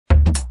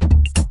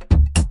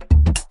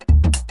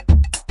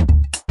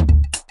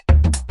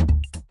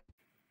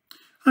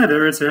Hi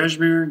there, it's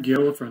Ajmer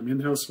Gill from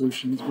In-House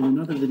Solutions with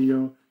another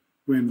video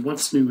in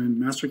What's New in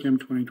Mastercam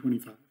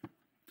 2025.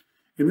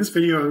 In this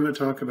video, I'm going to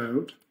talk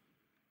about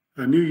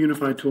a new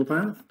unified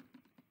toolpath,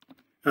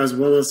 as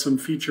well as some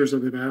features that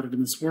they've added in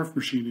the swarf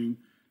machining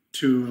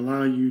to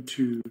allow you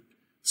to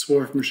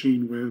swarf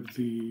machine with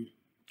the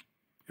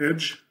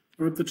edge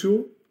of the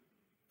tool,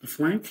 the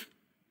flank,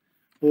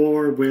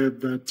 or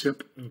with the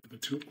tip of the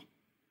tool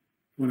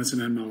when it's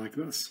an end mill like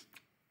this.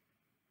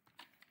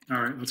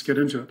 All right, let's get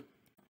into it.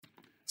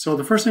 So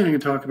the first thing I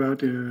can talk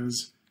about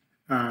is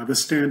the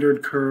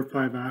standard curve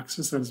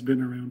 5-axis that has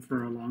been around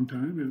for a long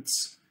time.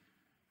 It's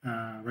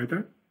right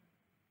there.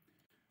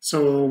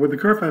 So with the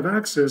curve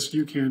 5-axis,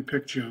 you can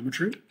pick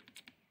geometry.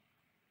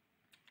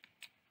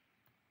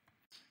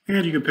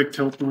 And you can pick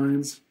tilt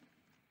lines.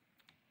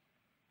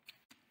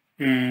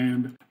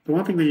 And the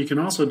one thing that you can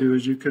also do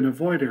is you can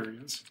avoid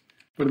areas.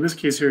 But in this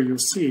case here, you'll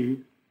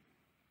see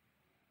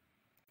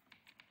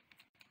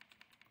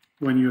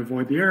when you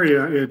avoid the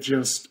area, it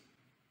just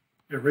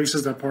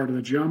erases that part of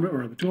the geometry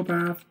or the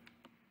toolpath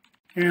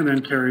and then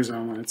carries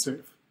on when it's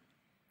safe.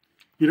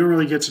 You don't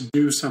really get to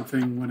do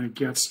something when it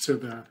gets to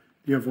the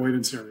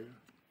avoidance area.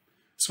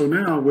 So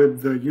now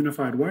with the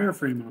unified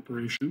wireframe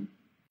operation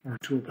or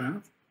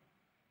toolpath,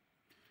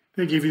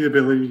 they give you the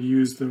ability to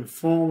use the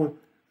full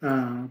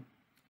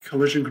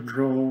collision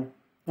control,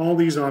 all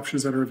these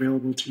options that are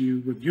available to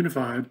you with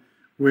unified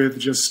with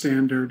just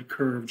standard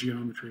curve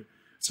geometry.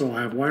 So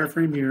I have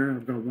wireframe here,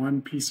 I've got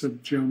one piece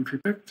of geometry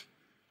picked,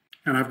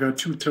 and I've got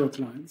two tilt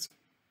lines.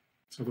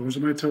 So those are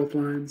my tilt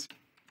lines.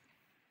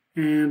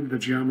 And the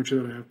geometry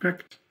that I have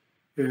picked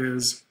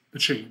is the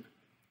chain,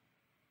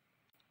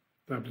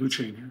 that blue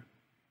chain here.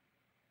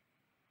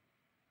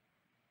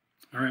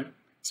 All right,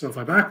 so if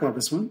I backplot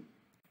this one,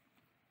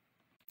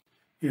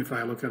 if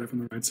I look at it from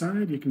the right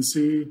side, you can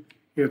see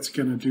it's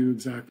going to do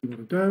exactly what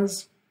it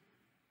does.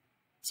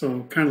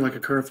 So kind of like a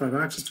curved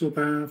 5-axis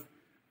toolpath,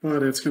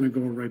 but it's going to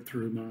go right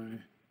through my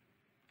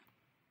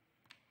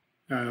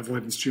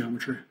avoidance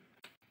geometry.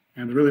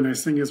 And the really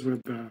nice thing is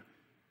with the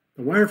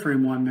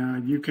wireframe one now,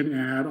 you can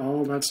add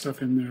all that stuff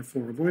in there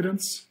for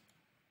avoidance.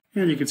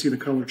 And you can see the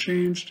color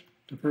changed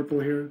to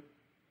purple here.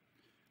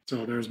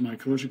 So there's my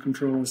collision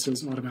control. It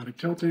says automatic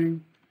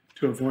tilting.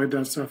 To avoid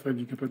that stuff,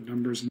 you can put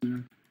numbers in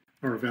there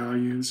or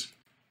values.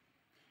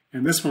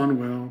 And this one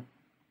will,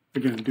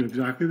 again, do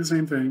exactly the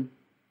same thing.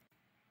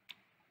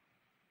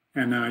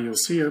 And now you'll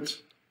see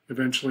it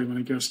eventually when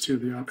it gets to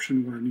the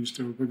option where it needs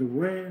to wiggle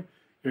away,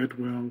 it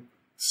will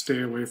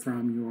stay away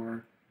from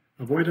your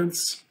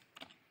avoidance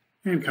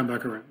and come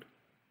back around.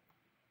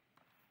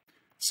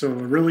 So a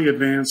really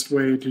advanced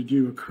way to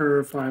do a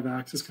curve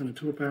 5-axis kind of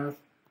toolpath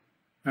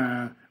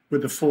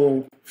with the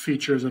full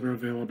features that are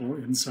available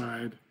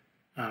inside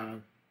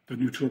the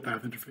new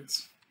toolpath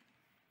interface.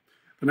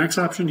 The next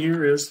option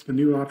here is the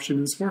new option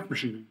in swarf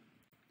machining.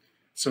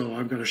 So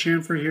I've got a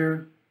chamfer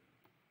here,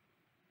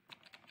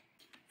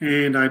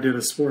 and I did a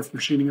swarf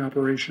machining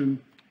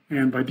operation,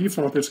 and by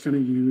default it's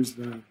going to use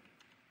the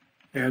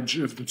edge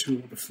of the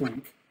tool, the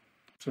flank.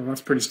 So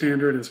that's pretty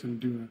standard. It's going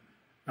to do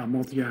a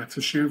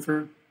multi-axis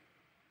chamfer.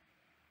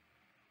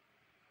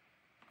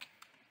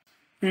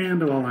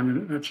 And all I'm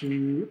going to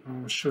actually,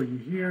 I'll show you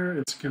here,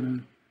 it's going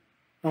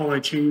to, all I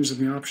changed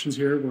in the options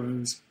here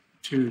was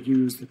to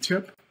use the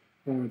tip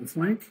or the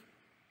flank.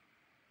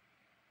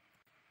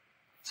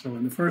 So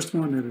in the first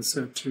one, it is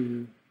set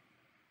to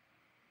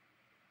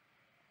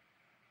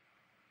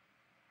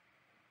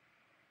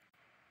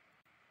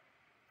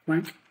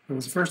flank. That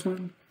was the first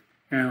one.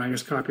 And I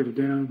just copied it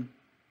down.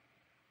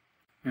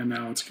 And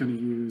now it's going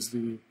to use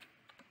the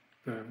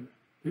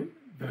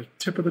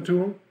tip of the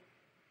tool.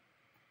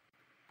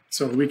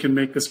 So we can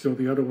make this go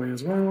the other way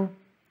as well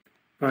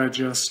by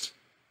just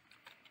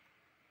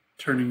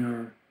turning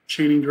our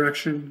chaining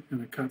direction,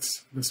 and it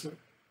cuts this way.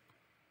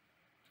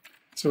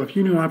 So a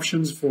few new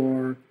options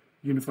for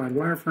unified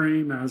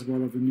wireframe as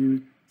well as the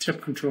new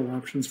tip control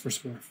options for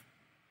swarf.